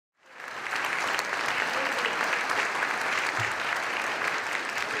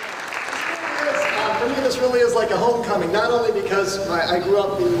like a homecoming, not only because I grew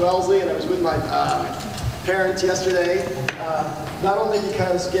up in Wellesley and I was with my parents yesterday, not only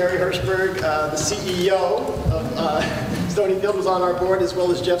because Gary Hirschberg, the CEO of Stonyfield, was on our board, as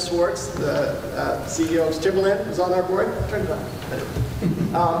well as Jeff Swartz, the CEO of Timberland, was on our board. Turn it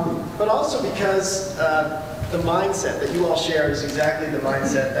on. But also because the mindset that you all share is exactly the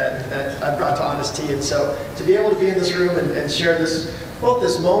mindset that I brought to Honest Tea. And so to be able to be in this room and share this, both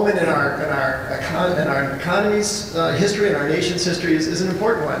this moment in our economy's history and our nation's history is an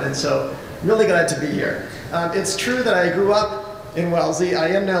important one. And so I'm really glad to be here. It's true that I grew up in Wellesley. I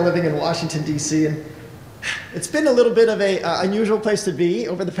am now living in Washington, D.C. and it's been a little bit of an unusual place to be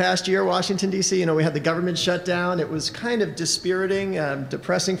over the past year, Washington, D.C. You know, we had the government shut down. It was kind of dispiriting,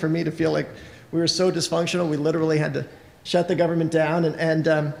 depressing for me to feel like we were so dysfunctional. We literally had to shut the government down.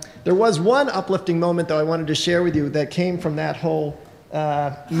 And there was one uplifting moment, though, I wanted to share with you that came from that whole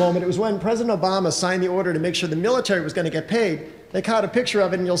moment. It was when President Obama signed the order to make sure the military was going to get paid. They caught a picture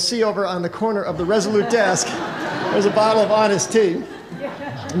of it, and you'll see over on the corner of the Resolute desk, there's a bottle of Honest Tea.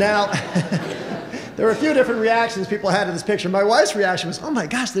 Now, there were a few different reactions people had to this picture. My wife's reaction was, oh my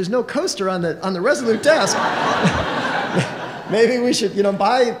gosh, there's no coaster on the Resolute desk. Maybe we should,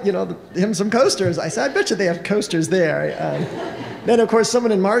 buy, him some coasters. I said, I bet you they have coasters there. Then, of course,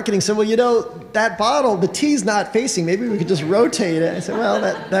 someone in marketing said, well, that bottle, the tea's not facing. Maybe we could just rotate it. I said, well,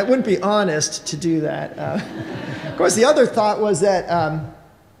 that wouldn't be honest to do that. Of course, the other thought was that,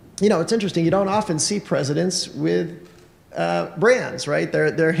 it's interesting. You don't often see presidents with brands, right?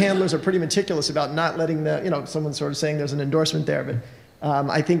 Their handlers are pretty meticulous about not letting someone sort of saying there's an endorsement there. But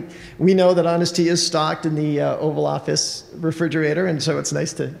I think we know that Honest Tea is stocked in the Oval Office refrigerator, and so it's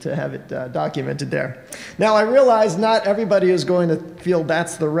nice to have it documented there. Now, I realize not everybody is going to feel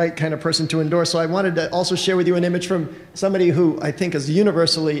that's the right kind of person to endorse, so I wanted to also share with you an image from somebody who I think is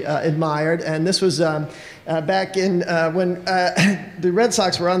universally admired, and this was back in when the Red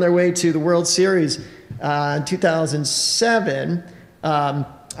Sox were on their way to the World Series in 2007.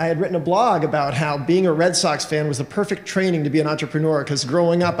 I had written a blog about how being a Red Sox fan was the perfect training to be an entrepreneur, because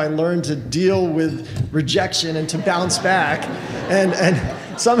growing up I learned to deal with rejection and to bounce back. And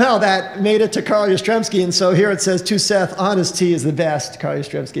somehow that made it to Carl Yastrzemski, and so here it says, to Seth, Honest Tea is the best. Carl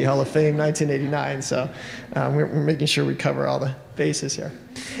Yastrzemski, Hall of Fame, 1989. So we're making sure we cover all the bases here.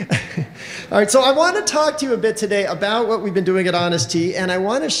 All right, so I want to talk to you a bit today about what we've been doing at Honest Tea, and I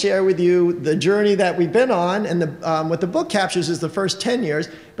want to share with you the journey that we've been on, and what the book captures is the first 10 years,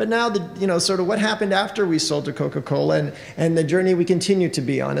 but now sort of what happened after we sold to Coca-Cola, and the journey we continue to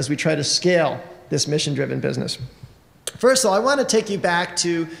be on as we try to scale this mission-driven business. First of all, I want to take you back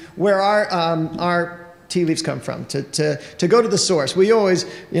to where our tea leaves come from, to go to the source. We always,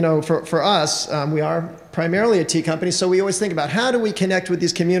 for us, we are primarily a tea company, so we always think about how do we connect with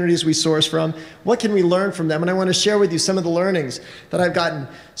these communities we source from, what can we learn from them, and I want to share with you some of the learnings that I've gotten.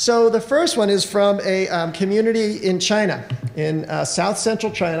 So the first one is from a community in China, in south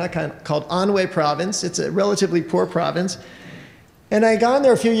central China, called Anhui province. It's a relatively poor province, and I gone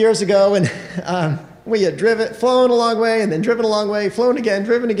there a few years ago, and we had flown a long way, and then driven a long way, flown again,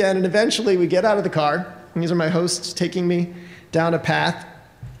 driven again, and eventually we get out of the car. And these are my hosts taking me down a path.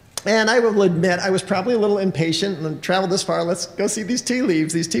 And I will admit, I was probably a little impatient and traveled this far. Let's go see these tea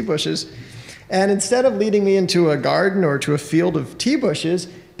leaves, these tea bushes. And instead of leading me into a garden or to a field of tea bushes,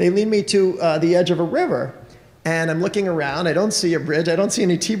 they lead me to the edge of a river. And I'm looking around. I don't see a bridge. I don't see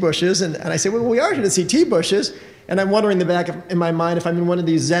any tea bushes. And I say, well, we are here to see tea bushes. And I'm wondering in my mind if I'm in one of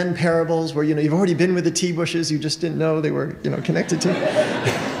these Zen parables where, you've already been with the tea bushes. You just didn't know they were, connected to.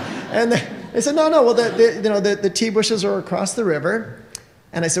 And they said, no, well, the tea bushes are across the river.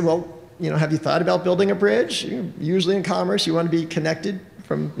 And I said, well, have you thought about building a bridge? Usually in commerce, you want to be connected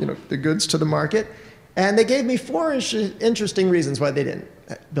from, the goods to the market. And they gave me 4 interesting reasons why they didn't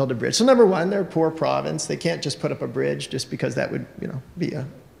build a bridge. So number one, they're a poor province. They can't just put up a bridge just because that would, be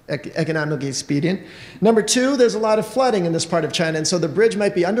economically expedient. Number 2, there's a lot of flooding in this part of China, and so the bridge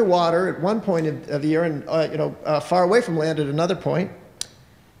might be underwater at one point of the year and far away from land at another point.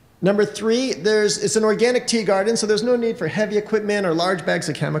 Number 3, it's an organic tea garden, so there's no need for heavy equipment or large bags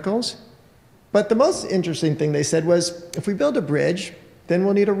of chemicals. But the most interesting thing they said was, if we build a bridge, then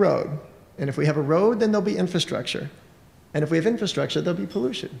we'll need a road. And if we have a road, then there'll be infrastructure. And if we have infrastructure, there'll be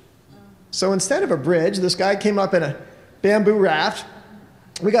pollution. So instead of a bridge, this guy came up in a bamboo raft.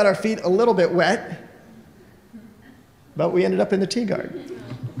 We got our feet a little bit wet, but we ended up in the tea garden.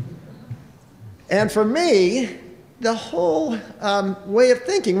 And for me, the whole way of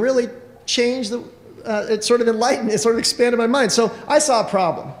thinking really changed. It sort of enlightened, it sort of expanded my mind. So I saw a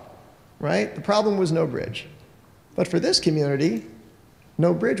problem, right? The problem was no bridge. But for this community,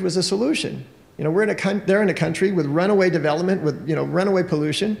 no bridge was a solution. You know, they're in a country with runaway development, with, you know, runaway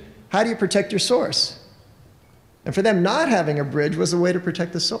pollution. How do you protect your source? And for them, not having a bridge was a way to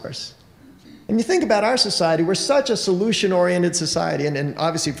protect the source. And you think about our society, we're such a solution-oriented society, and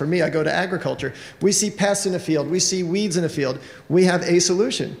obviously for me, I go to agriculture. We see pests in a field, we see weeds in a field. We have a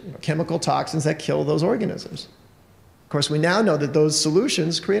solution, you know, chemical toxins that kill those organisms. Of course, we now know that those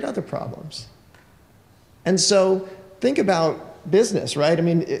solutions create other problems. And so think about business, right? I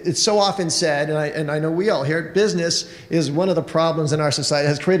mean, it's so often said, and I know we all hear it, business is one of the problems in our society,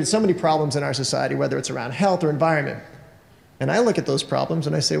 has created so many problems in our society, whether it's around health or environment. And I look at those problems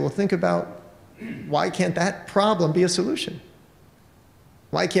and I say, well, think about, why can't that problem be a solution?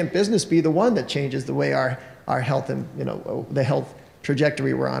 Why can't business be the one that changes the way our health and, you know, the health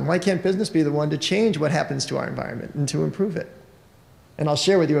trajectory we're on? Why can't business be the one to change what happens to our environment and to improve it? And I'll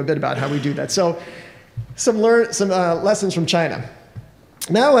share with you a bit about how we do that. So some lessons from China.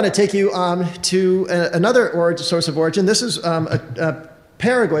 Now I want to take you to another source of origin. This is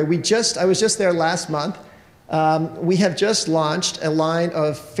Paraguay. I was just there last month. We have just launched a line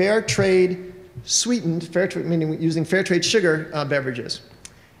of fair trade sweetened, meaning using fair trade sugar beverages.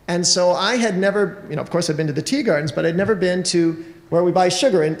 And so I had never, you know, of course I'd been to the tea gardens, but I'd never been to where we buy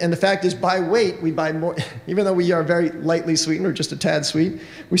sugar. And the fact is, by weight, we buy more, even though we are very lightly sweetened or just a tad sweet,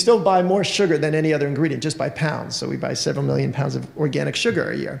 we still buy more sugar than any other ingredient, just by pounds. So we buy several million pounds of organic sugar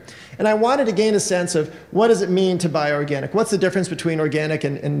a year. And I wanted to gain a sense of what does it mean to buy organic? What's the difference between organic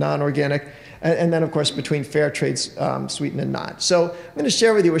and non-organic? And then, of course, between fair trade sweetened and not. So I'm going to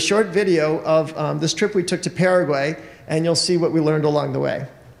share with you a short video of this trip we took to Paraguay, and you'll see what we learned along the way.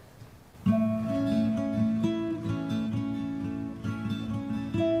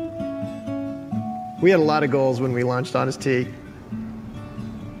 We had a lot of goals when we launched Honest Tea.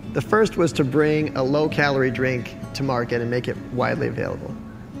 The first was to bring a low-calorie drink to market and make it widely available.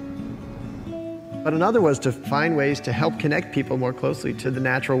 But another was to find ways to help connect people more closely to the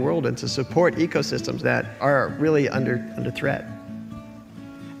natural world and to support ecosystems that are really under threat.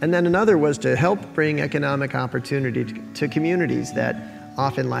 And then another was to help bring economic opportunity to communities that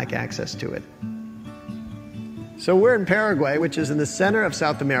often lack access to it. So we're in Paraguay, which is in the center of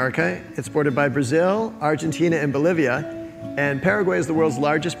South America. It's bordered by Brazil, Argentina, and Bolivia. And Paraguay is the world's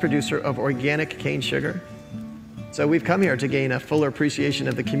largest producer of organic cane sugar. So we've come here to gain a fuller appreciation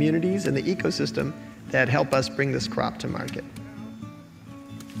of the communities and the ecosystem that help us bring this crop to market.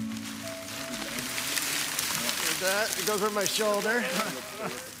 Like that, it goes over my shoulder.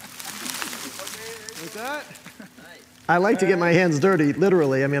 Like that. I like to get my hands dirty,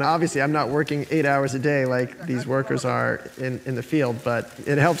 literally. I mean, obviously, I'm not working 8 hours a day like these workers are in the field, but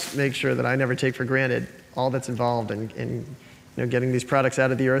it helps make sure that I never take for granted all that's involved in you know, getting these products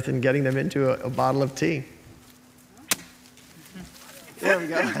out of the earth and getting them into a bottle of tea. There we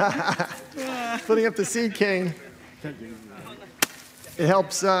go. Putting up the seed cane. It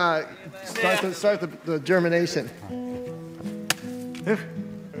helps start the germination.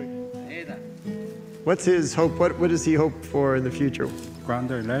 What's his hope? What does he hope for in the future?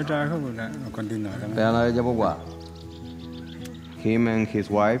 Him and his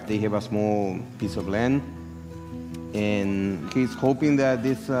wife, they have a small piece of land, and he's hoping that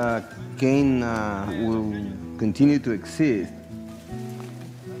this cane will continue to exist.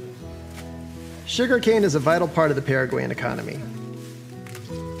 Sugarcane is a vital part of the Paraguayan economy.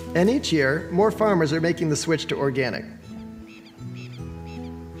 And each year, more farmers are making the switch to organic.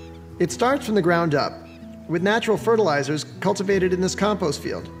 It starts from the ground up, with natural fertilizers cultivated in this compost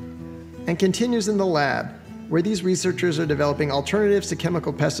field, and continues in the lab, where these researchers are developing alternatives to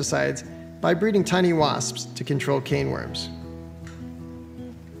chemical pesticides by breeding tiny wasps to control cane worms.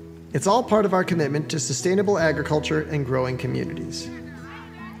 It's all part of our commitment to sustainable agriculture and growing communities.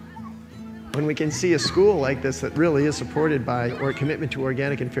 When we can see a school like this that really is supported by a commitment to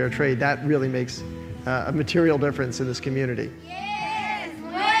organic and fair trade, that really makes a material difference in this community.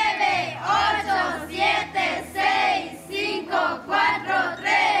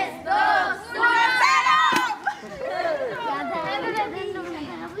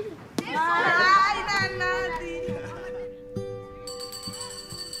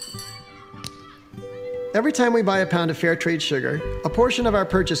 Every time we buy a pound of fair trade sugar, a portion of our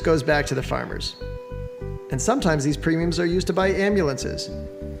purchase goes back to the farmers. And sometimes these premiums are used to buy ambulances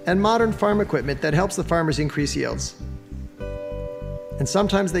and modern farm equipment that helps the farmers increase yields. And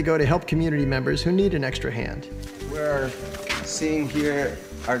sometimes they go to help community members who need an extra hand. We're seeing here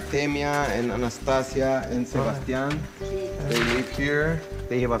Artemia and Anastasia and Sebastian. They live here.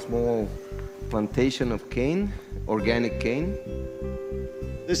 They have a small plantation of cane, organic cane.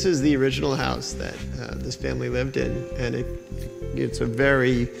 This is the original house that this family lived in, and It's a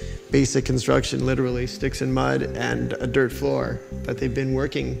very basic construction, literally sticks and mud and a dirt floor. But they've been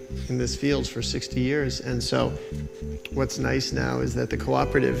working in this field for 60 years. And so what's nice now is that the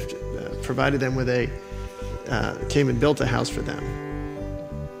cooperative provided them with came and built a house for them.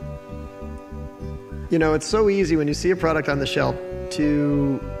 You know, it's so easy when you see a product on the shelf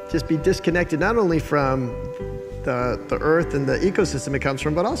to just be disconnected not only from the earth and the ecosystem it comes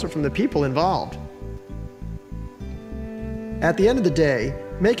from, but also from the people involved. At the end of the day,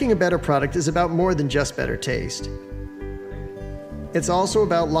 making a better product is about more than just better taste. It's also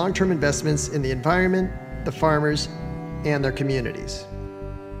about long-term investments in the environment, the farmers, and their communities.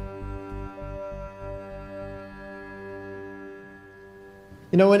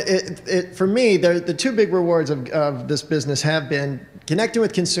 You know, for me, the two big rewards of this business have been connecting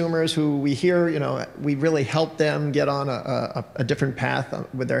with consumers who we hear, you know, we really help them get on a different path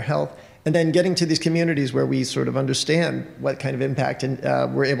with their health, and then getting to these communities where we sort of understand what kind of impact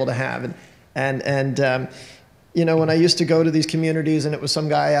we're able to have. You know, when I used to go to these communities and it was some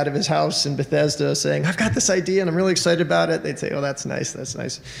guy out of his house in Bethesda saying, I've got this idea and I'm really excited about it, they'd say, oh, that's nice, that's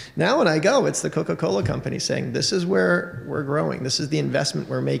nice. Now when I go, it's the Coca-Cola company saying, this is where we're growing. This is the investment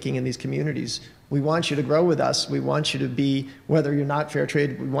we're making in these communities. We want you to grow with us. We want you to be, whether you're not fair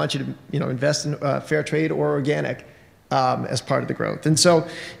trade, we want you to, you know, invest in fair trade or organic as part of the growth. And so,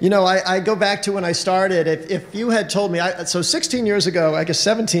 you know, I go back to when I started. If you had told me, so 16 years ago, I guess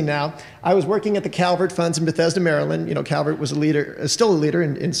 17 now, I was working at the Calvert Funds in Bethesda, Maryland. You know, Calvert was a leader, still a leader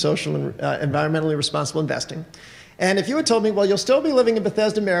in social and environmentally responsible investing. And if you had told me, well, you'll still be living in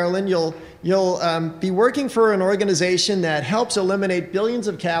Bethesda, Maryland, you'll be working for an organization that helps eliminate billions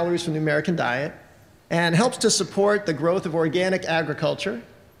of calories from the American diet and helps to support the growth of organic agriculture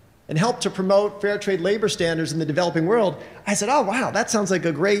and help to promote fair trade labor standards in the developing world, I said, oh, wow, that sounds like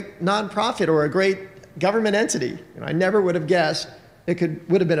a great nonprofit or a great government entity. You know, I never would have guessed it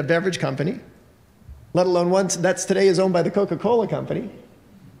would have been a beverage company, let alone one that's today is owned by the Coca-Cola company,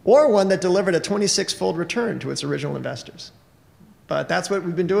 or one that delivered a 26-fold return to its original investors. But that's what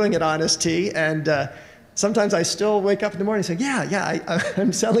we've been doing at Honest Tea, and sometimes I still wake up in the morning and say,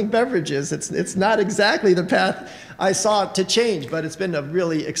 I'm selling beverages. It's not exactly the path I saw to change, but it's been a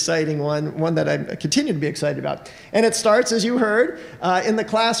really exciting one that I continue to be excited about. And it starts, as you heard, in the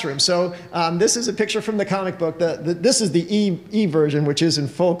classroom. So this is a picture from the comic book. This is the E version, which is in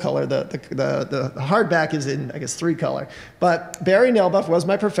full color. The hardback is in, I guess, 3 color. But Barry Nalebuff was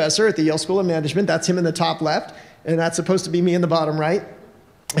my professor at the Yale School of Management. That's him in the top left, and that's supposed to be me in the bottom right.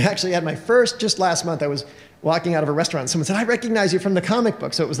 I actually had my first, just last month, I was walking out of a restaurant. Someone said, I recognize you from the comic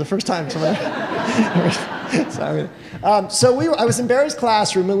book. So it was the first time someone... I was in Barry's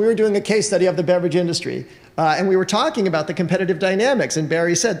classroom, and we were doing a case study of the beverage industry. And we were talking about the competitive dynamics. And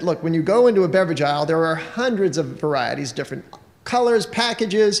Barry said, look, when you go into a beverage aisle, there are hundreds of varieties, different colors,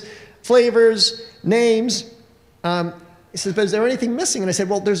 packages, flavors, names. He says, but is there anything missing? And I said,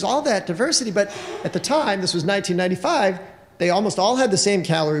 well, there's all that diversity. But at the time, this was 1995, they almost all had the same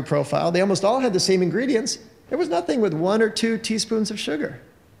calorie profile. They almost all had the same ingredients. There was nothing with 1 or 2 teaspoons of sugar.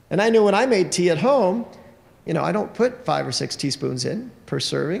 And I knew when I made tea at home, you know, I don't put 5 or 6 teaspoons in per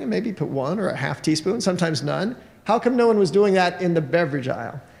serving, and maybe put 1 or a half teaspoon, sometimes none. How come no one was doing that in the beverage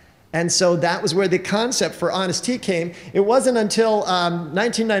aisle? And so that was where the concept for Honest Tea came. It wasn't until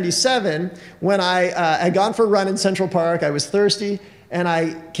 1997 when I had gone for a run in Central Park. I was thirsty, and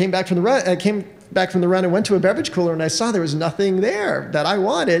I came back from the run and went to a beverage cooler, and I saw there was nothing there that I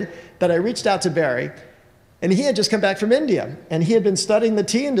wanted, that I reached out to Barry. And he had just come back from India, and he had been studying the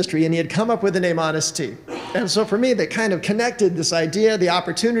tea industry, and he had come up with the name Honest Tea. And so for me, they kind of connected this idea, the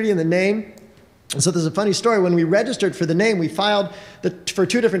opportunity, and the name. And so there's a funny story. When we registered for the name, we filed for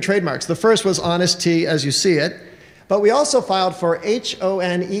 2 different trademarks. The first was Honest Tea, as you see it, but we also filed for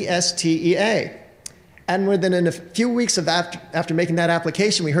HONESTEA. And within a few weeks after making that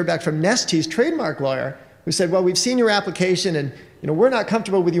application, we heard back from Nestee's trademark lawyer, who said, well, we've seen your application, and you know, we're not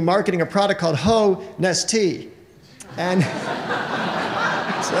comfortable with you marketing a product called Ho Nestea. And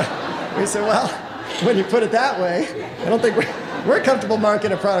so we said, well, when you put it that way, I don't think we're comfortable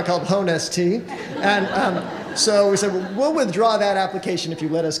marketing a product called Ho Nestea. And so we said, well, we'll withdraw that application if you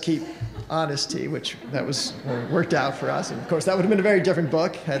let us keep Honest Tea, which that was worked out for us. And of course, that would have been a very different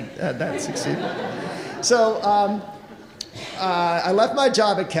book had that succeeded. So I left my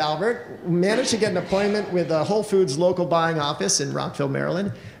job at Calvert, managed to get an appointment with a Whole Foods local buying office in Rockville,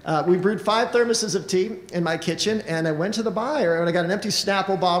 Maryland. We brewed 5 thermoses of tea in my kitchen, and I went to the buyer, and I got an empty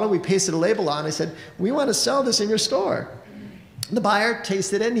Snapple bottle. We pasted a label on. I said, we want to sell this in your store. And the buyer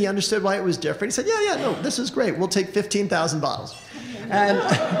tasted it, and he understood why it was different. He said, yeah, no, this is great. We'll take 15,000 bottles. And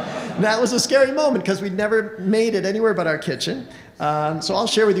that was a scary moment because we'd never made it anywhere but our kitchen. So I'll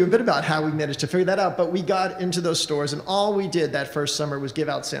share with you a bit about how we managed to figure that out. But we got into those stores, and all we did that first summer was give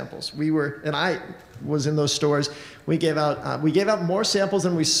out samples. And I was in those stores. We gave out more samples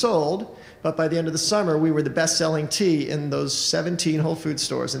than we sold. But by the end of the summer, we were the best-selling tea in those 17 Whole Foods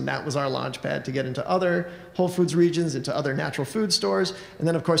stores, and that was our launch pad to get into other Whole Foods regions, into other natural food stores. And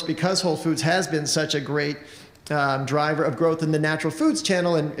then, of course, because Whole Foods has been such a great driver of growth in the natural foods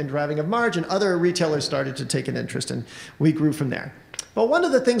channel and driving of margin, other retailers started to take an interest, and we grew from there. But one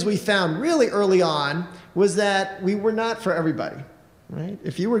of the things we found really early on was that we were not for everybody, right?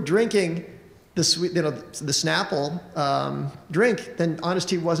 If you were drinking the Snapple drink, then Honest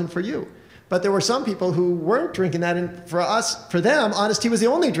Tea wasn't for you. But there were some people who weren't drinking that, and for them, Honest Tea was the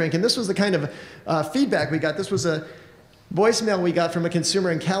only drink. And this was the kind of feedback we got. This was a voicemail we got from a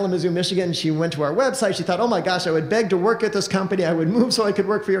consumer in Kalamazoo, Michigan. She went to our website. She thought, oh my gosh, I would beg to work at this company. I would move so I could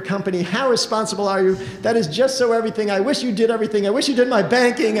work for your company. How responsible are you? That is just so everything. I wish you did everything. I wish you did my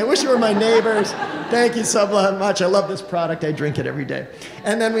banking. I wish you were my neighbors. Thank you so much. I love this product. I drink it every day.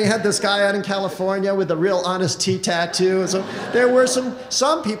 And then we had this guy out in California with a real Honest Tea tattoo. So there were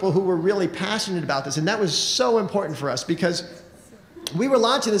some people who were really passionate about this. And that was so important for us because we were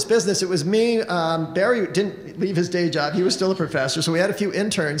launching this business. It was me. Barry didn't leave his day job. He was still a professor. So we had a few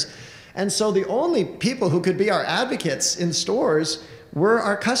interns. And so the only people who could be our advocates in stores were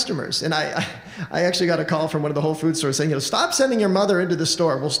our customers. And I actually got a call from one of the Whole Foods stores saying, stop sending your mother into the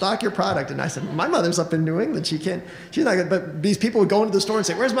store. We'll stock your product. And I said, my mother's up in New England. She's not good. But these people would go into the store and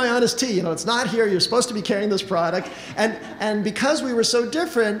say, where's my Honest Tea? It's not here. You're supposed to be carrying this product. And because we were so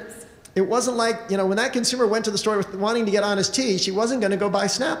different, it wasn't like, when that consumer went to the store wanting to get Honest Tea, she wasn't going to go buy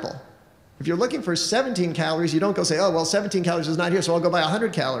Snapple. If you're looking for 17 calories, you don't go say, oh, well, 17 calories is not here, so I'll go buy a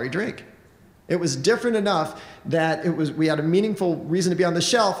 100-calorie drink. It was different enough that we had a meaningful reason to be on the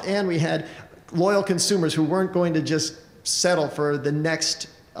shelf, and we had loyal consumers who weren't going to just settle for the next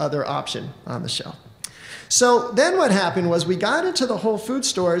other option on the shelf. So then what happened was we got into the Whole Food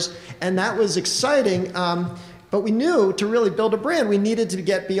stores, and that was exciting. But we knew to really build a brand, we needed to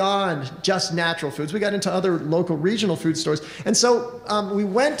get beyond just natural foods. We got into other local regional food stores. And so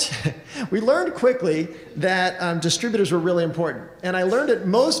we learned quickly that distributors were really important. And I learned it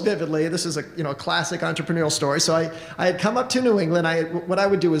most vividly. This is a classic entrepreneurial story. So I had come up to New England. What I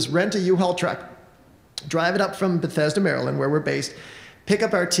would do is rent a U-Haul truck, drive it up from Bethesda, Maryland, where we're based, pick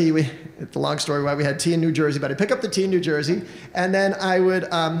up our tea. It's a long story why we had tea in New Jersey, but I'd pick up the tea in New Jersey, and then I would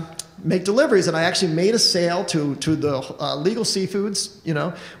make deliveries. And I actually made a sale to the Legal Seafoods.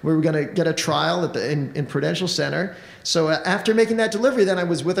 We were going to get a trial in Prudential Center. So after making that delivery, then I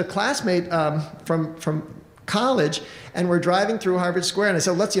was with a classmate from college, and we're driving through Harvard Square, and I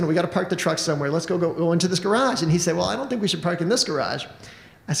said, we got to park the truck somewhere. Let's go into this garage. And he said, well, I don't think we should park in this garage.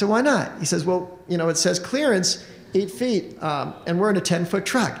 I said, why not? He says, well, it says clearance 8 feet, and we're in a 10-foot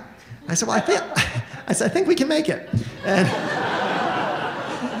truck. I said, well, I think we can make it. And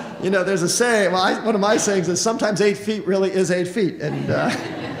there's a saying, one of my sayings is sometimes 8 feet really is 8 feet.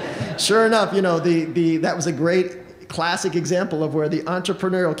 And sure enough, that was a great classic example of where the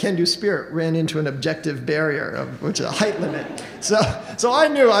entrepreneurial can-do spirit ran into an objective barrier, which is a height limit. So I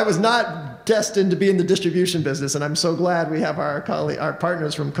knew I was not destined to be in the distribution business, and I'm so glad we have our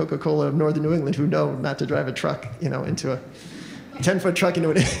partners from Coca-Cola of Northern New England who know not to drive a truck, into a 10-foot truck into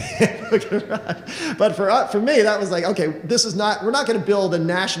a garage. But for me, that was like, okay, we're not going to build a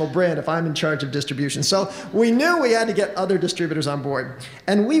national brand if I'm in charge of distribution. So we knew we had to get other distributors on board.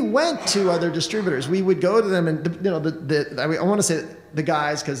 And we went to other distributors. We would go to them and, I want to say the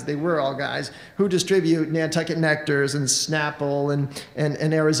guys, because they were all guys, who distribute Nantucket Nectars and Snapple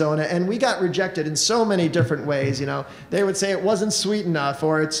and Arizona. And we got rejected in so many different ways. They would say it wasn't sweet enough,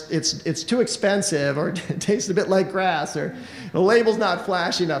 or it's too expensive, or it tastes a bit like grass, or the label's not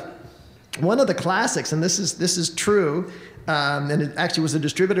flashy enough. One of the classics, and this is true, and it actually was a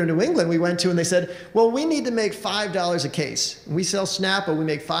distributor in New England we went to, and they said, well, we need to make $5 a case. We sell Snapple, we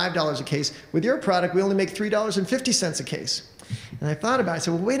make $5 a case. With your product, we only make $3.50 a case. And I thought about it. I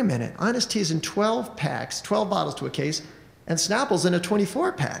said, well, wait a minute. Honest Tea is in 12 packs, 12 bottles to a case, and Snapple's in a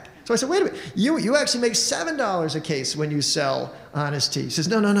 24-pack. So I said, wait a minute. You actually make $7 a case when you sell Honest Tea. He says,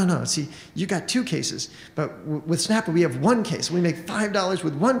 no. See, you got 2 cases. But with Snapple, we have 1 case. We make $5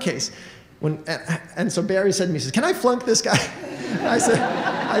 with 1 case. And so Barry said to me, he says, can I flunk this guy? I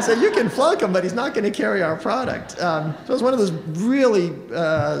said, you can flunk him, but he's not going to carry our product. So it was one of those really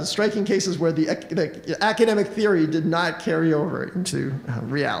striking cases where the academic theory did not carry over into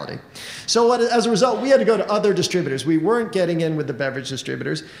reality. So as a result, we had to go to other distributors. We weren't getting in with the beverage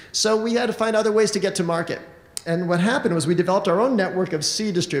distributors, so we had to find other ways to get to market. And what happened was we developed our own network of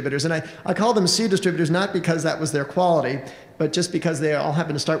C distributors. And I call them C distributors not because that was their quality, but just because they all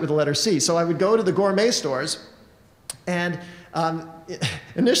happen to start with the letter C. So I would go to the gourmet stores, and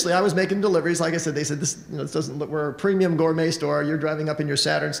initially I was making deliveries. Like I said, they said, this doesn't look, we're a premium gourmet store. You're driving up in your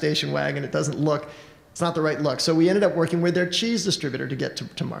Saturn station wagon. It doesn't look, it's not the right look. So we ended up working with their cheese distributor to get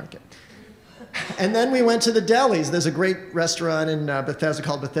to market. And then we went to the delis. There's a great restaurant in Bethesda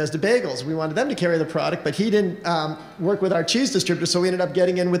called Bethesda Bagels. We wanted them to carry the product, but he didn't work with our cheese distributor, so we ended up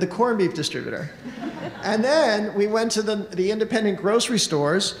getting in with the corned beef distributor. And then we went to the independent grocery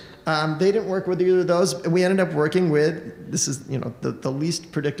stores. They didn't work with either of those. We ended up working with, this is the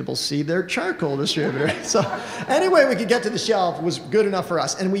least predictable C, their charcoal distributor. So any way we could get to the shelf was good enough for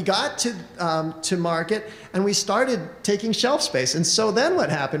us. And we got to market, and we started taking shelf space. And so then what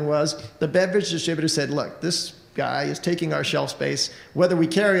happened was the beverage distributor said, look, this guy is taking our shelf space. Whether we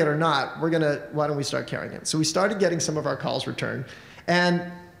carry it or not, why don't we start carrying it? So we started getting some of our calls returned.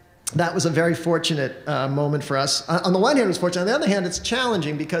 And that was a very fortunate moment for us. On the one hand, it was fortunate. On the other hand, it's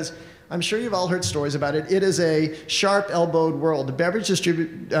challenging because I'm sure you've all heard stories about it. It is a sharp-elbowed world. The beverage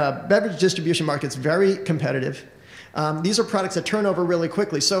distribution market's very competitive. These are products that turn over really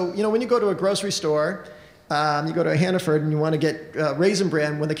quickly. So, when you go to a grocery store, you go to a Hannaford and you want to get Raisin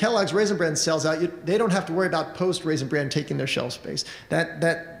Bran, when the Kellogg's Raisin Bran sells out, they don't have to worry about post-Raisin Bran taking their shelf space.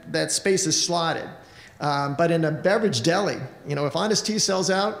 That space is slotted. But in a beverage deli, if Honest Tea sells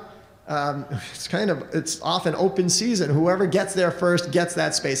out, it's often open season. Whoever gets there first gets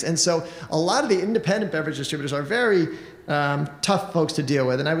that space. And so a lot of the independent beverage distributors are very tough folks to deal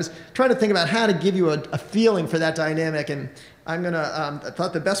with. And I was trying to think about how to give you a feeling for that dynamic. And I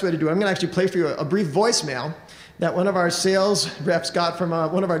thought the best way to do it, I'm going to actually play for you a brief voicemail that one of our sales reps got from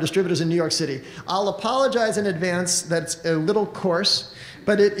one of our distributors in New York City. I'll apologize in advance that it's a little coarse,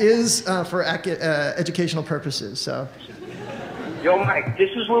 but it is for educational purposes. So. Yo, Mike,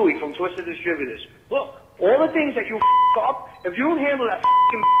 this is Louie from Twisted Distributors. Look, all the things that you up, if you don't handle that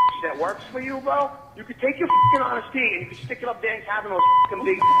that works for you, bro, you could take your honesty and you could stick it up there and have those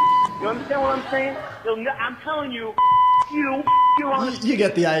big. You understand what I'm saying? I'm telling you, your honesty. You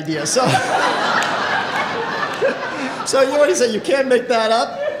get the idea. So, so you already said you can't make that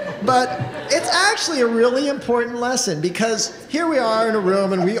up, but it's actually a really important lesson because here we are in a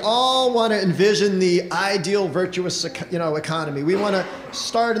room and we all want to envision the ideal virtuous economy. We want to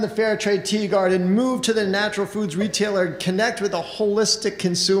start in the fair trade tea garden, move to the natural foods retailer, connect with a holistic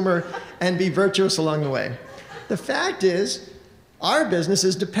consumer, and be virtuous along the way. The fact is, our business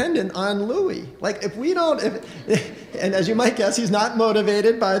is dependent on Louis. Like if we don't, and as you might guess, he's not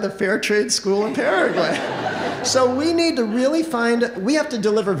motivated by the fair trade school in Paraguay. So we need to really we have to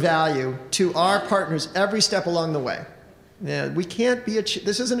deliver value to our partners every step along the way. Yeah, we can't be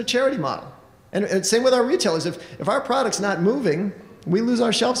this isn't a charity model. And same with our retailers. If our product's not moving, we lose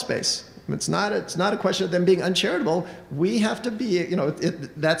our shelf space. It's not a question of them being uncharitable. We have to be,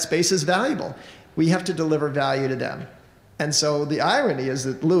 that space is valuable. We have to deliver value to them. And so the irony is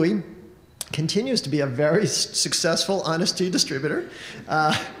that Louis continues to be a very successful Honest Tea distributor.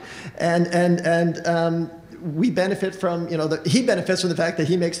 We benefit from, he benefits from the fact that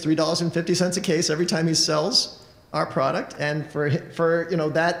he makes $3.50 a case every time he sells our product. And for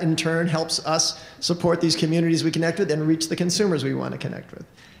that in turn helps us support these communities we connect with and reach the consumers we want to connect with.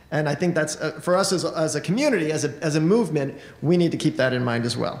 And I think that's, for us as a community, as a movement, we need to keep that in mind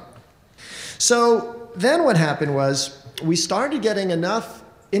as well. So then what happened was, we started getting enough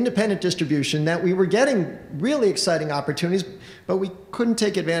independent distribution that we were getting really exciting opportunities, but we couldn't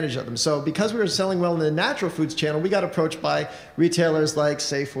take advantage of them. So because we were selling well in the natural foods channel, we got approached by retailers like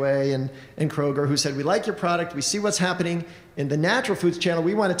Safeway and Kroger who said, we like your product, we see what's happening in the natural foods channel,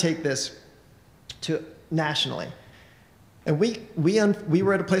 we want to take this to nationally. And we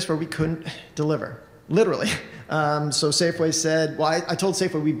were at a place where we couldn't deliver, literally. So Safeway said, well, I told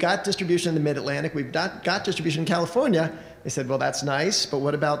Safeway, we've got distribution in the Mid-Atlantic, we've got distribution in California. They said, well, that's nice, but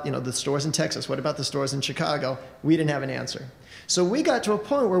what about the stores in Texas? What about the stores in Chicago? We didn't have an answer. So we got to a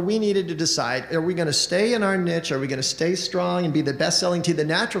point where we needed to decide, are we going to stay in our niche? Are we going to stay strong and be the best-selling tea, the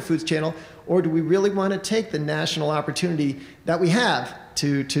natural foods channel? Or do we really want to take the national opportunity that we have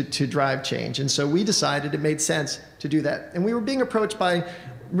to drive change? And so we decided it made sense to do that. And we were being approached by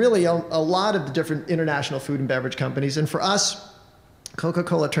really a lot of the different international food and beverage companies. And for us,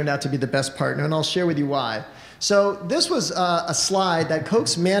 Coca-Cola turned out to be the best partner, and I'll share with you why. So this was a slide that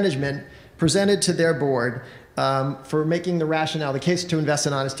Coke's management presented to their board for making the rationale, the case to invest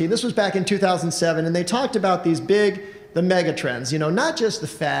in Honest Tea. This was back in 2007, and they talked about these big the mega trends, not just the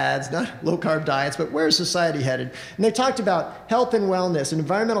fads, not low-carb diets, but where is society headed? And they talked about health and wellness, and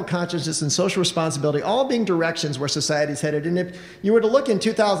environmental consciousness, and social responsibility, all being directions where society is headed. And if you were to look in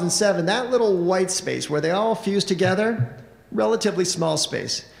 2007, that little white space where they all fused together, relatively small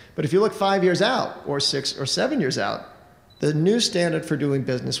space. But if you look 5 years out, or 6 or 7 years out, the new standard for doing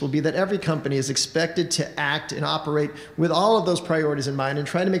business will be that every company is expected to act and operate with all of those priorities in mind and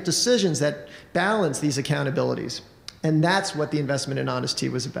try to make decisions that balance these accountabilities. And that's what the investment in Honest Tea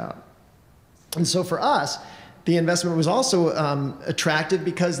was about. And so for us, the investment was also attractive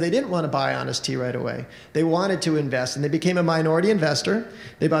because they didn't want to buy Honest Tea right away. They wanted to invest, and they became a minority investor.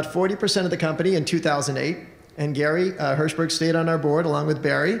 They bought 40% of the company in 2008, and Gary Hirshberg stayed on our board along with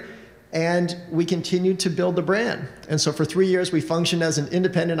Barry. And we continued to build the brand. And so for 3 years, we functioned as an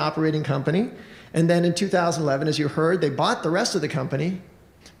independent operating company. And then in 2011, as you heard, they bought the rest of the company.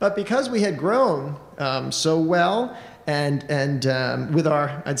 But because we had grown so well and with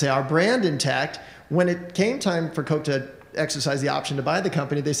I'd say our brand intact, when it came time for Coke to exercise the option to buy the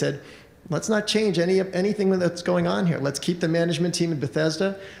company, they said, let's not change anything that's going on here. Let's keep the management team in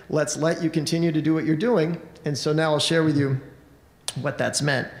Bethesda. Let's let you continue to do what you're doing. And so now I'll share with you what that's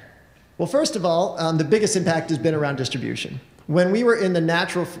meant. Well, first of all, the biggest impact has been around distribution. When we were in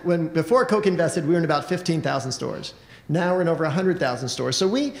the before Coke invested, we were in about 15,000 stores. Now we're in over 100,000 stores. So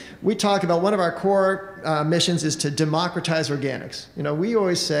we talk about one of our core missions is to democratize organics. We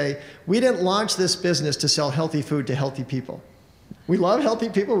always say, we didn't launch this business to sell healthy food to healthy people. We love healthy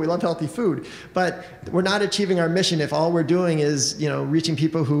people, we love healthy food, but we're not achieving our mission if all we're doing is, reaching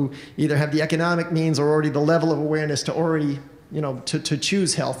people who either have the economic means or already the level of awareness to already to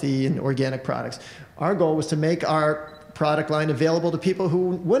choose healthy and organic products. Our goal was to make our product line available to people who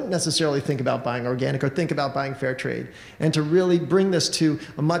wouldn't necessarily think about buying organic or think about buying fair trade, and to really bring this to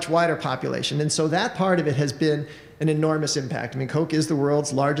a much wider population. And so that part of it has been an enormous impact. I mean, Coke is the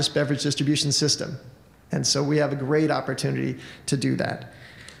world's largest beverage distribution system. And so we have a great opportunity to do that.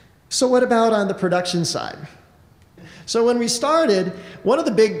 So what about on the production side? So when we started, one of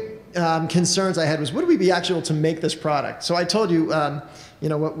the big concerns I had was, would we be actually able to make this product? So I told you,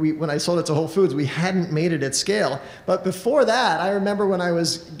 when I sold it to Whole Foods, we hadn't made it at scale. But before that, I remember when I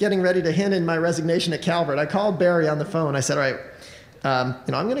was getting ready to hand in my resignation at Calvert, I called Barry on the phone. I said, all right,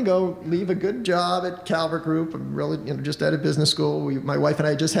 I'm going to go leave a good job at Calvert Group. I'm really, just out of business school. My wife and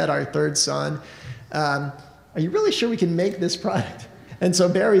I just had our third son. Are you really sure we can make this product? And so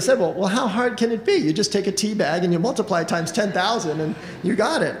Barry said, well, how hard can it be? You just take a tea bag and you multiply times 10,000 and you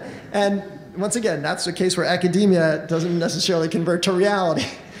got it. And once again, that's a case where academia doesn't necessarily convert to reality.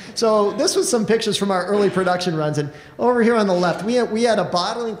 So this was some pictures from our early production runs. And over here on the left, we had a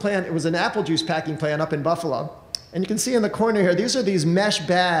bottling plant. It was an apple juice packing plant up in Buffalo. And you can see in the corner here, these are these mesh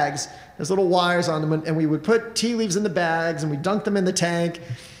bags. There's little wires on them. And we would put tea leaves in the bags and we dunk them in the tank.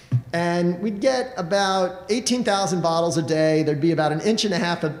 And we'd get about 18,000 bottles a day. There'd be about 1.5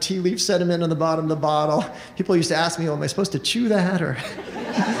 inches of tea leaf sediment on the bottom of the bottle. People used to ask me, am I supposed to chew that? Or,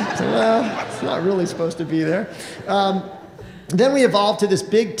 so, well, it's not really supposed to be there. Then we evolved to this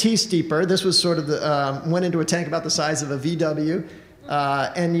big tea steeper. This was sort of went into a tank about the size of a VW.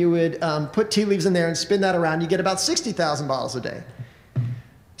 And you would put tea leaves in there and spin that around. You get about 60,000 bottles a day.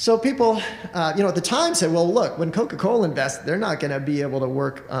 So people, at the time said, well, look, when Coca-Cola invests, they're not going to be able to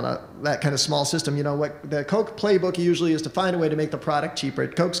work on that kind of small system. What the Coke playbook usually is to find a way to make the product cheaper.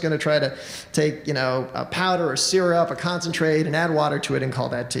 Coke's going to try to take, a powder or syrup, a concentrate, and add water to it and call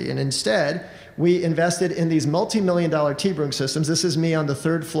that tea. And instead, we invested in these multi-million-dollar tea brewing systems. This is me on the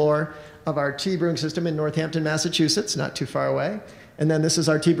 3rd floor of our tea brewing system in Northampton, Massachusetts, not too far away. And then this is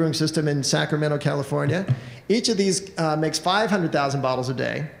our tea brewing system in Sacramento, California. Each of these makes 500,000 bottles a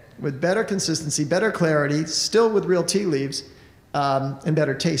day with better consistency, better clarity, still with real tea leaves, and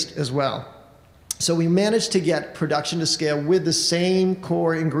better taste as well. So we managed to get production to scale with the same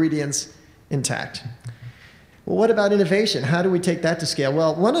core ingredients intact. Well, what about innovation? How do we take that to scale?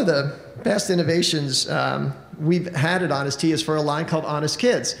 Well, one of the best innovations we've had at Honest Tea is for a line called Honest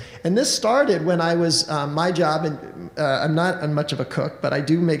Kids. And this started when I was, my job, and I'm not much of a cook, but I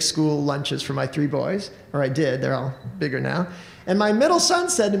do make school lunches for my 3 boys, or I did, they're all bigger now. And my middle son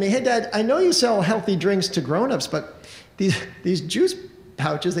said to me, hey, Dad, I know you sell healthy drinks to grown-ups, but these juice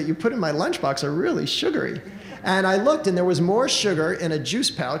pouches that you put in my lunchbox are really sugary. And I looked, and there was more sugar in a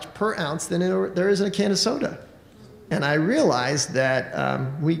juice pouch per ounce than there is in a can of soda. And I realized that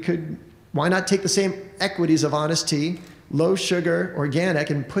why not take the same equities of Honest Tea, low sugar, organic,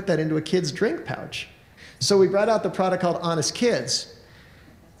 and put that into a kid's drink pouch? So we brought out the product called Honest Kids.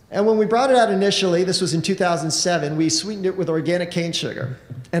 And when we brought it out initially, this was in 2007, we sweetened it with organic cane sugar.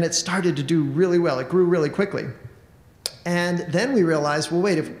 And it started to do really well. It grew really quickly. And then we realized, well,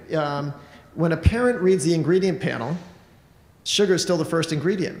 wait, when a parent reads the ingredient panel, sugar is still the first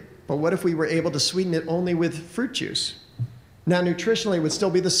ingredient. But what if we were able to sweeten it only with fruit juice? Now, nutritionally, it would still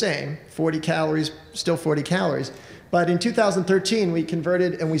be the same, 40 calories, still 40 calories. But in 2013, we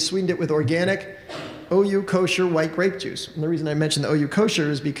converted and we sweetened it with organic OU kosher white grape juice. And the reason I mentioned the OU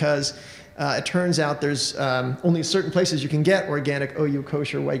kosher is because it turns out there's only certain places you can get organic OU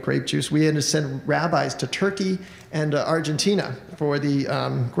kosher white grape juice. We had to send rabbis to Turkey and Argentina for the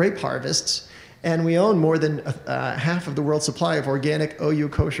grape harvests. And we own more than half of the world's supply of organic OU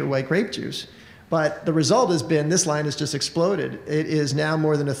kosher white grape juice. But the result has been, this line has just exploded. It is now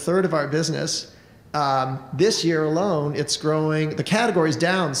more than a third of our business. This year alone, it's growing. The category is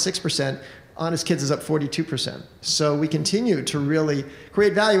down 6%. Honest Kids is up 42%. So we continue to really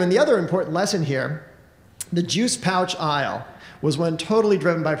create value. And the other important lesson here, the juice pouch aisle was one totally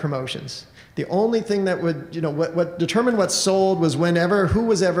driven by promotions. The only thing that would, what determined what sold was who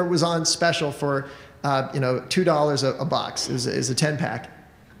was on special for, $2 a box is a 10-pack.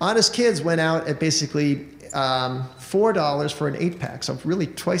 Honest Kids went out at basically $4 for an 8-pack, so really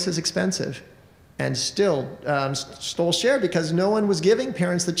twice as expensive, and still stole share because no one was giving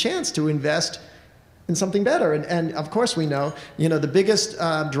parents the chance to invest in something better. And of course we know, the biggest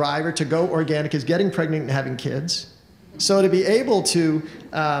driver to go organic is getting pregnant and having kids. So to be able to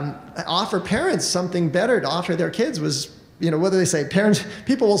offer parents something better to offer their kids was, what do they say?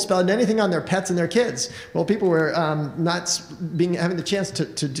 People will spend anything on their pets and their kids. Well, people were not having the chance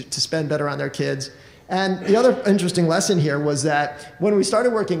to spend better on their kids. And the other interesting lesson here was that when we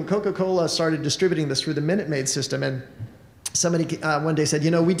started working, Coca-Cola started distributing this through the Minute Maid system. And somebody one day said,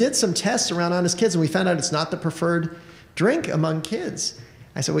 we did some tests around Honest Kids and we found out it's not the preferred drink among kids.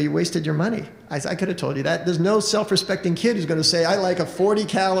 I said, well, you wasted your money. I could have told you that. There's no self-respecting kid who's going to say, I like a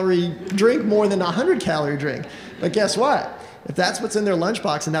 40-calorie drink more than a 100-calorie drink. But guess what? If that's what's in their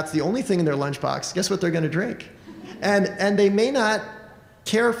lunchbox and that's the only thing in their lunchbox, guess what they're going to drink? And they may not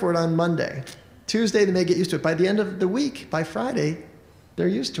care for it on Monday. Tuesday, they may get used to it. By the end of the week, by Friday, they're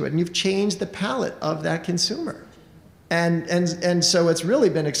used to it. And you've changed the palate of that consumer. And so it's really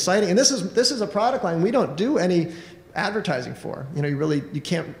been exciting. And this is a product line we don't do any advertising for.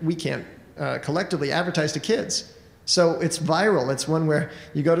 We can't collectively advertise to kids. So it's viral. It's one where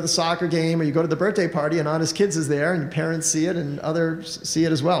you go to the soccer game or you go to the birthday party and Honest Kids is there and parents see it and others see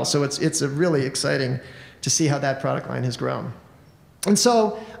it as well. So it's a really exciting to see how that product line has grown. And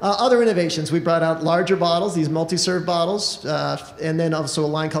so other innovations, we brought out larger bottles, these multi-serve bottles, and then also a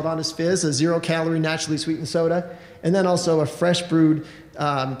line called Honest Fizz, a 0-calorie naturally sweetened soda, and then also a fresh brewed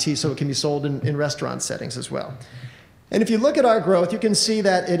tea so it can be sold in restaurant settings as well. And if you look at our growth, you can see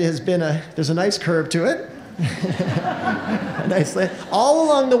that it has been there's a nice curve to it. Nicely. All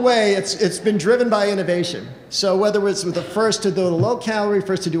along the way, it's been driven by innovation. So whether it's with the first to do the low calorie,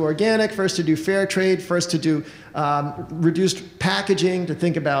 first to do organic, first to do fair trade, first to do reduced packaging, to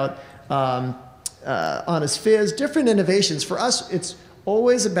think about Honest Fizz, different innovations. For us, it's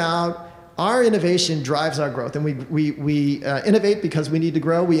always about our innovation drives our growth. And we innovate because we need to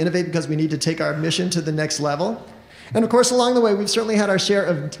grow. We innovate because we need to take our mission to the next level. And of course, along the way, we've certainly had our share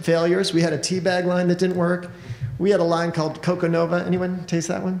of failures. We had a tea bag line that didn't work. We had a line called Coco Nova. Anyone taste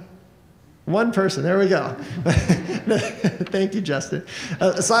that one? One person, there we go. Thank you, Justin.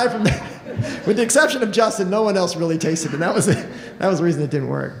 Aside from that, with the exception of Justin, no one else really tasted it. And that was the reason it didn't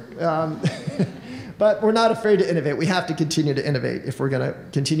work. But we're not afraid to innovate. We have to continue to innovate if we're going to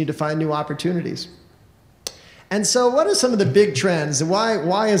continue to find new opportunities. And so what are some of the big trends?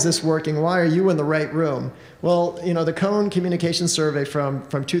 Why is this working? Why are you in the right room? Well, the Cone Communication Survey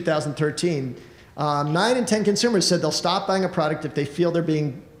from 2013, 9 in 10 consumers said they'll stop buying a product if they feel they're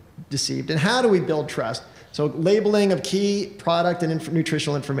being deceived. And how do we build trust? So labeling of key product and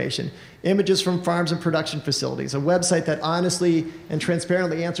nutritional information, images from farms and production facilities, a website that honestly and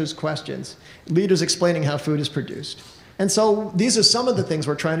transparently answers questions, leaders explaining how food is produced. And so these are some of the things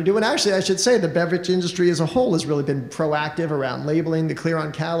we're trying to do. And actually, I should say the beverage industry as a whole has really been proactive around labeling, the clear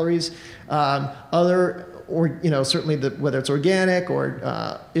on calories, certainly whether it's organic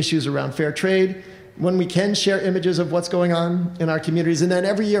or issues around fair trade. When we can share images of what's going on in our communities. And then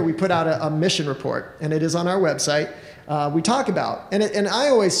every year we put out a mission report, and it is on our website. We talk about, and I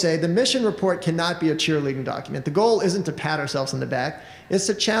always say the mission report cannot be a cheerleading document. The goal isn't to pat ourselves on the back, it's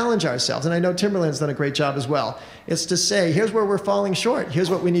to challenge ourselves. And I know Timberland's done a great job as well. It's to say, here's where we're falling short, here's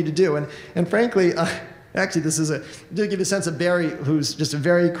what we need to do. And frankly, actually this to give you a sense of Barry, who's just a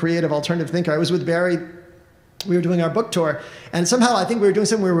very creative alternative thinker. I was with Barry, we were doing our book tour, and somehow I think we were doing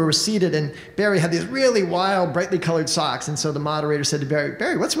something where we were seated, and Barry had these really wild, brightly colored socks. And so the moderator said to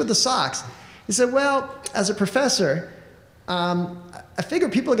Barry, what's with the socks? He said, well, as a professor, I figure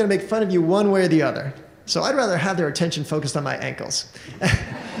people are going to make fun of you one way or the other. So I'd rather have their attention focused on my ankles.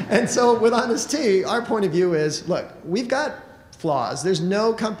 And so with Honest Tea, our point of view is, look, we've got flaws. There's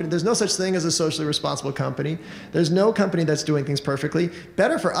no company, there's no such thing as a socially responsible company. There's no company that's doing things perfectly.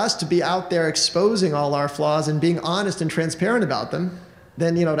 Better for us to be out there exposing all our flaws and being honest and transparent about them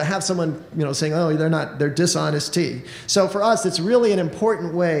than, to have someone, saying, oh, they're dishonest tea. So for us, it's really an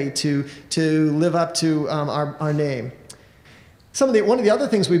important way to live up to our name. One of the other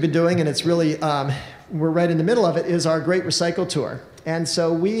things we've been doing, and it's really, we're right in the middle of it, is our Great Recycle Tour. And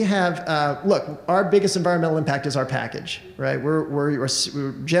so we have, look, our biggest environmental impact is our package, right?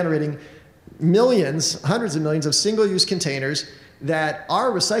 We're generating millions, hundreds of millions of single-use containers that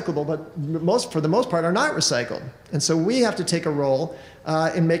are recyclable, but for the most part are not recycled. And so we have to take a role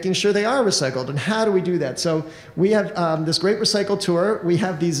in making sure they are recycled. And how do we do that? So we have this Great Recycle Tour. We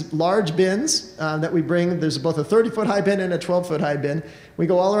have these large bins that we bring. There's both a 30-foot high bin and a 12-foot high bin. We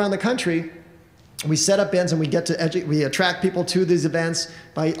go all around the country. We set up bins and we attract people to these events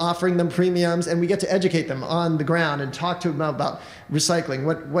by offering them premiums, and we get to educate them on the ground and talk to them about recycling,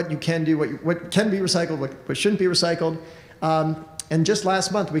 what you can do, what can be recycled, what shouldn't be recycled. And just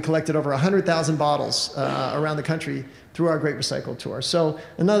last month, we collected over 100,000 bottles around the country through our Great Recycle Tour. So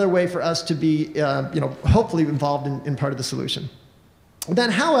another way for us to be, hopefully involved in part of the solution.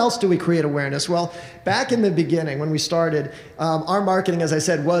 Then how else do we create awareness? Well, back in the beginning when we started, our marketing, as I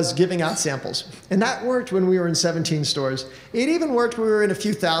said, was giving out samples. And that worked when we were in 17 stores. It even worked when we were in a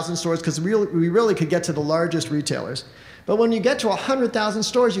few thousand stores because we really could get to the largest retailers. But when you get to 100,000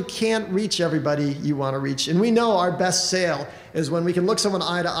 stores, you can't reach everybody you want to reach. And we know our best sale is when we can look someone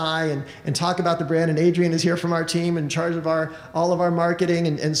eye to eye and talk about the brand. And Adrienne is here from our team in charge of all of our marketing.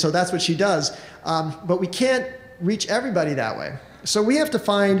 And so that's what she does. But we can't reach everybody that way. So we have to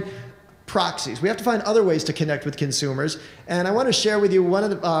find proxies. We have to find other ways to connect with consumers. And I want to share with you one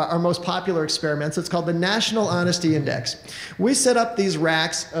of our most popular experiments. It's called the National Honesty Index. We set up these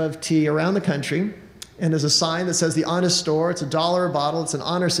racks of tea around the country. And there's a sign that says The Honest Store. It's $1 a bottle. It's an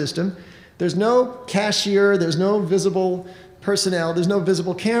honor system. There's no cashier. There's no visible personnel. There's no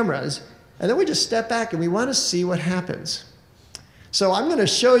visible cameras. And then we just step back and we want to see what happens. So I'm going to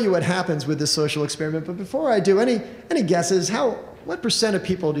show you what happens with this social experiment. But before I do, any guesses? What percent of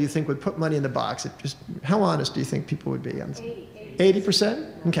people do you think would put money in the box? How honest do you think people would be?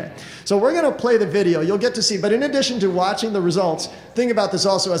 80%? Okay. So we're going to play the video. You'll get to see. But in addition to watching the results, think about this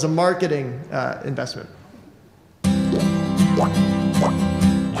also as a marketing investment.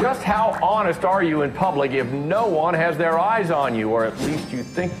 Just how honest are you in public if no one has their eyes on you, or at least you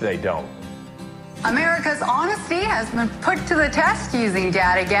think they don't? America's honesty has been put to the test using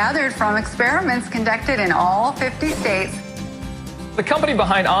data gathered from experiments conducted in all 50 states. The company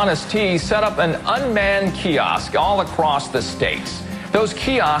behind Honest Tea set up an unmanned kiosk all across the states. Those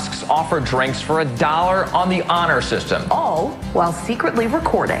kiosks offer drinks for $1 on the honor system. All while secretly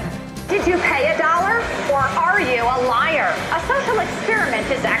recording. Did you pay $1 or are you a liar? A social experiment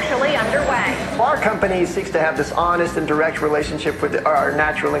is actually underway. Our company seeks to have this honest and direct relationship with our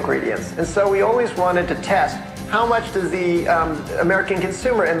natural ingredients. And so we always wanted to test how much does the American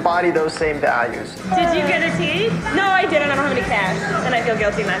consumer embody those same values. Did you get a tea? No, I didn't. I don't have any cash. And I feel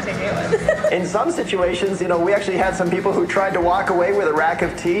guilty not taking it. In some situations, we actually had some people who tried to walk away with a rack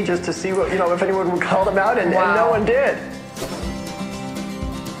of tea just to see what, if anyone would call them out, and no one did.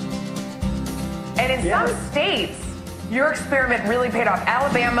 And in some states, your experiment really paid off.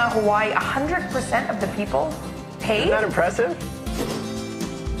 Alabama, Hawaii, 100% of the people paid. Isn't that impressive?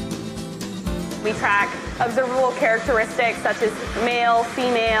 We track observable characteristics such as male,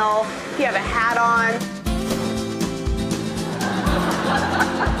 female, if you have a hat on.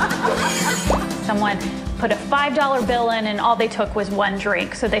 Someone put a $5 bill in and all they took was one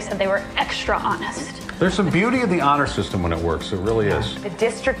drink, so they said they were extra honest. There's some beauty in the honor system when it works, it really is. The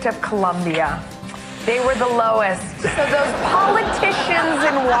District of Columbia, they were the lowest. So those politicians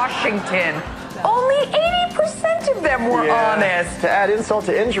in Washington, only 80% of them were honest. To add insult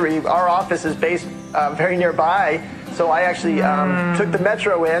to injury, our office is based very nearby, so I actually took the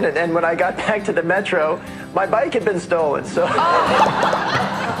metro in, and when I got back to the metro, my bike had been stolen. So.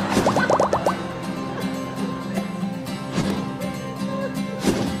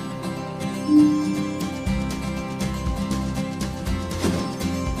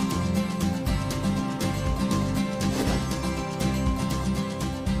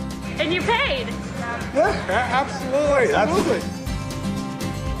 And you paid? Yeah, absolutely.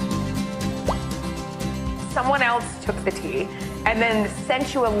 Someone else took the tea and then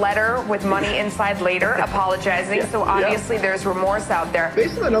sent you a letter with money inside later, apologizing. So obviously there's remorse out there.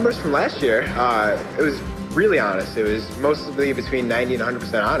 Based on the numbers from last year, it was really honest. It was mostly between 90 and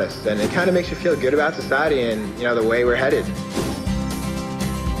 100% honest, and it kind of makes you feel good about society and, you know, the way we're headed.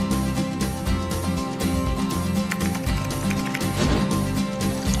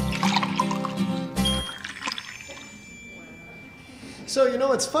 So, you know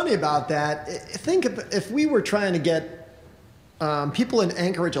what's funny about that? Think if we were trying to get people in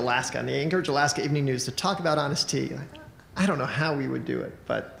Anchorage, Alaska, on the Anchorage, Alaska Evening News to talk about honest tea. I don't know how we would do it,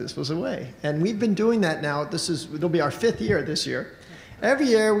 but this was a way. And we've been doing that now. It'll be our 5th year this year. Every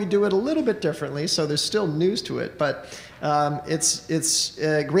year we do it a little bit differently, so there's still news to it, but it's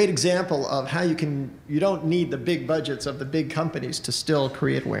a great example of how you don't need the big budgets of the big companies to still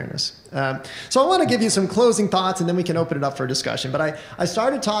create awareness. So I want to give you some closing thoughts, and then we can open it up for discussion. But I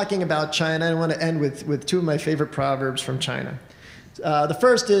started talking about China, and I want to end with 2 of my favorite proverbs from China. The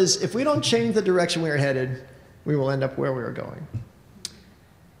first is, if we don't change the direction we are headed, we will end up where we are going.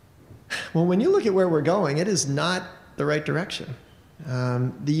 Well, when you look at where we're going, it is not the right direction.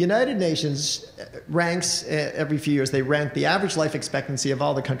 The United Nations ranks every few years, they rank the average life expectancy of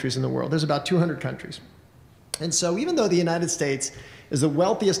all the countries in the world. There's about 200 countries. And so even though the United States is the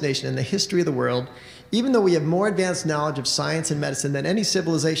wealthiest nation in the history of the world, even though we have more advanced knowledge of science and medicine than any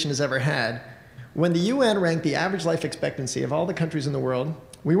civilization has ever had, when the UN ranked the average life expectancy of all the countries in the world,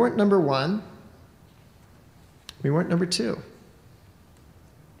 we weren't number 1, we weren't number 2.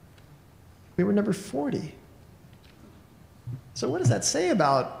 We were number 40. So what does that say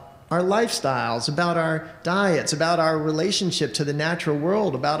about our lifestyles, about our diets, about our relationship to the natural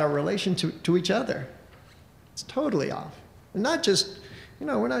world, about our relation to each other? It's totally off. And not just, you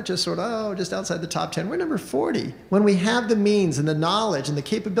know, we're not just sort of, just outside the top 10. We're number 40 when we have the means and the knowledge and the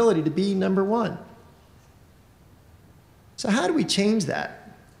capability to be number 1. So how do we change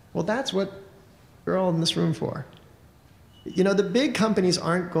that? Well, that's what we're all in this room for. You know, the big companies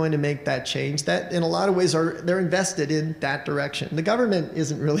aren't going to make that change. That, in a lot of ways, they're invested in that direction. The government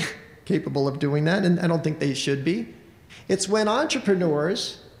isn't really capable of doing that, and I don't think they should be. It's when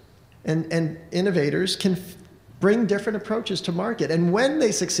entrepreneurs and innovators can bring different approaches to market. And when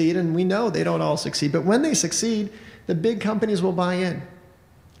they succeed, and we know they don't all succeed, but when they succeed, the big companies will buy in.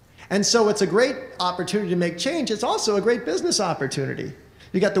 And so it's a great opportunity to make change. It's also a great business opportunity.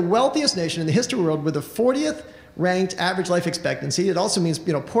 You got the wealthiest nation in the history of the world with the 40th ranked average life expectancy. It also means,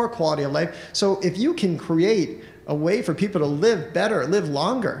 you know, poor quality of life. So if you can create a way for people to live better, live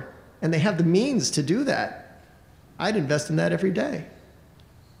longer, and they have the means to do that, I'd invest in that every day.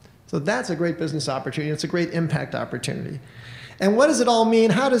 So that's a great business opportunity. It's a great impact opportunity. And what does it all mean?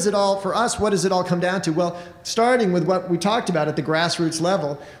 How does it all, for us, what does it all come down to? Well, starting with what we talked about at the grassroots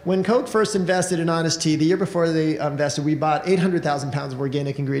level, when Coke first invested in Honest Tea, the year before they invested, we bought 800,000 pounds of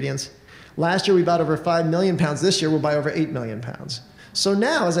organic ingredients. Last year, we bought over 5 million pounds. This year, we'll buy over 8 million pounds. So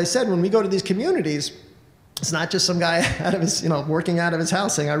now, as I said, when we go to these communities, it's not just some guy out of his, working out of his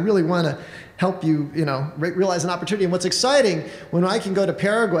house saying, I really want to help you, realize an opportunity. And what's exciting, when I can go to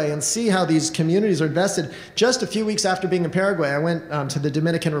Paraguay and see how these communities are invested, just a few weeks after being in Paraguay, I went to the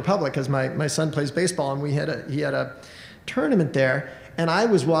Dominican Republic because my son plays baseball, and he had a tournament there. And I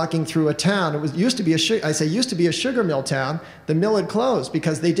was walking through a town. It used to be a sugar mill town. The mill had closed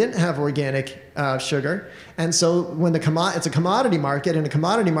because they didn't have organic sugar. And so when it's a commodity market, in a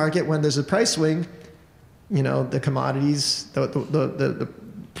commodity market, when there's a price swing, the commodities, the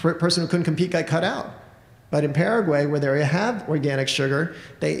person who couldn't compete got cut out. But in Paraguay, where they have organic sugar,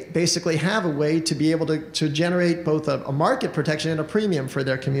 they basically have a way to be able to generate both a market protection and a premium for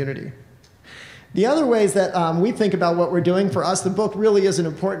their community. The other ways that we think about what we're doing, for us, the book really is an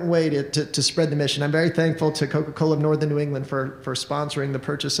important way to spread the mission. I'm very thankful to Coca-Cola of Northern New England for sponsoring the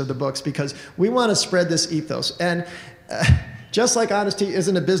purchase of the books, because we want to spread this ethos. And just like Honest Tea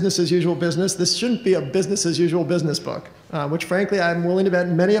isn't a business as usual business, this shouldn't be a business as usual business book, which frankly I'm willing to bet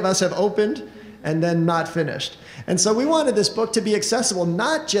many of us have opened and then not finished. And so we wanted this book to be accessible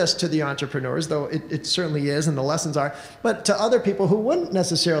not just to the entrepreneurs, though it certainly is and the lessons are, but to other people who wouldn't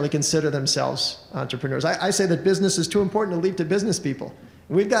necessarily consider themselves entrepreneurs. I say that business is too important to leave to business people.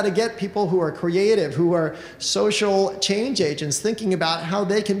 We've got to get people who are creative, who are social change agents, thinking about how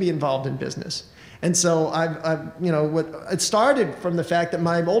they can be involved in business. And so it started from the fact that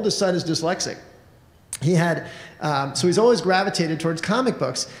my oldest son is dyslexic. He had, so he's always gravitated towards comic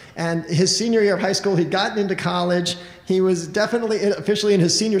books. And his senior year of high school, he'd gotten into college. He was definitely officially in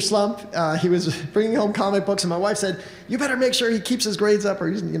his senior slump. He was bringing home comic books, and my wife said, "You better make sure he keeps his grades up, or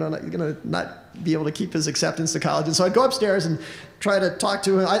he's you're going to not be able to keep his acceptance to college." And so I'd go upstairs and try to talk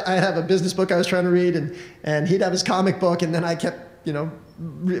to him. I have a business book I was trying to read, and he'd have his comic book, and then I kept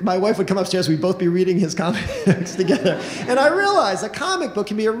my wife would come upstairs, we'd both be reading his comics together. And I realized a comic book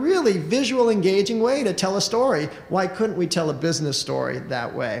can be a really visual, engaging way to tell a story. Why couldn't we tell a business story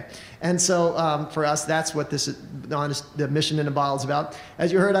that way? And so for us, that's what the mission in a bottle is about.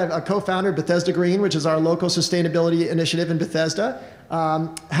 As you heard, I'm a co-founder of Bethesda Green, which is our local sustainability initiative in Bethesda.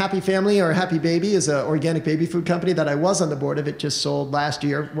 Happy Family or Happy Baby is an organic baby food company that I was on the board of. It just sold last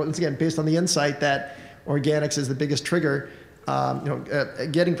year. Once again, based on the insight that organics is the biggest trigger.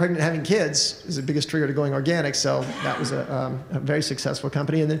 Getting pregnant and having kids is the biggest trigger to going organic. So that was a very successful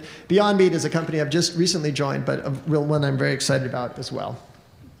company. And then Beyond Meat is a company I've just recently joined, but a real one I'm very excited about as well.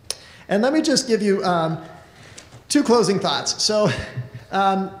 And let me just give you 2 closing thoughts. So,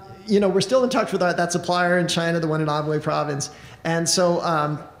 we're still in touch with that supplier in China, the one in Anhui province. And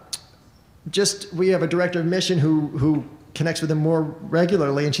so we have a director of mission who connects with them more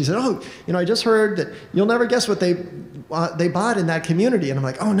regularly, and she said, I just heard that you'll never guess what they bought in that community. And I'm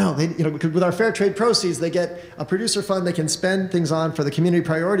like, oh no, because with our fair trade proceeds, they get a producer fund they can spend things on for the community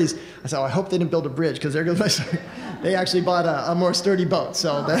priorities. I said, I hope they didn't build a bridge, because there goes my story. They actually bought a more sturdy boat.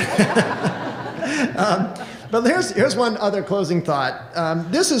 So but here's one other closing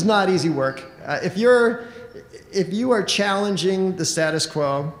thought. This is not easy work. If you are challenging the status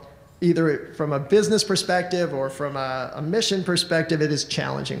quo, either from a business perspective or from a mission perspective, it is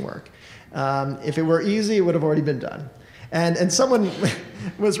challenging work. If it were easy, it would have already been done. And someone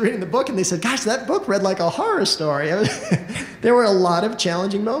was reading the book and they said, gosh, that book read like a horror story. There were a lot of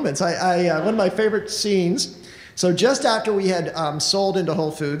challenging moments. One of my favorite scenes, so just after we had sold into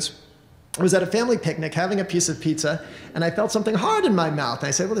Whole Foods, I was at a family picnic having a piece of pizza, and I felt something hard in my mouth. And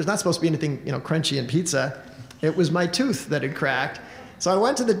I said, well, there's not supposed to be anything crunchy in pizza. It was my tooth that had cracked. So I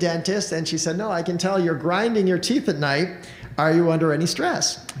went to the dentist, and she said, no, I can tell you're grinding your teeth at night. Are you under any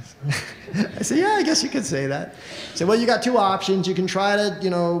stress? I said, yeah, I guess you could say that. She said, well, you got 2 options. You can try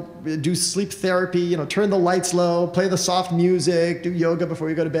to, do sleep therapy, turn the lights low, play the soft music, do yoga before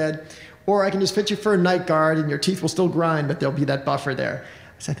you go to bed. Or I can just fit you for a night guard, and your teeth will still grind, but there'll be that buffer there.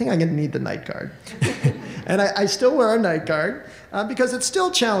 I said, I think I'm going to need the night guard. And I still wear a night guard because it's still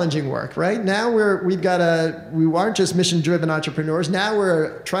challenging work, right? Now we aren't just mission-driven entrepreneurs. Now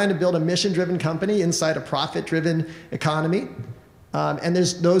we're trying to build a mission-driven company inside a profit-driven economy. And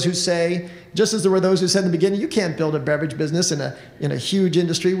there's those who say, just as there were those who said in the beginning, you can't build a beverage business in a huge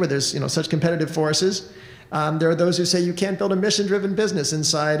industry where there's such competitive forces. There are those who say you can't build a mission-driven business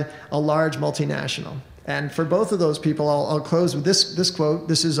inside a large multinational. And for both of those people, I'll close with this quote.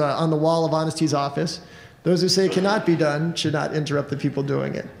 This is on the wall of Honesty's office. Those who say it cannot be done should not interrupt the people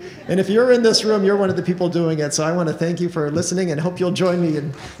doing it. And if you're in this room, you're one of the people doing it. So I want to thank you for listening and hope you'll join me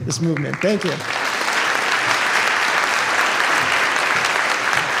in this movement. Thank you.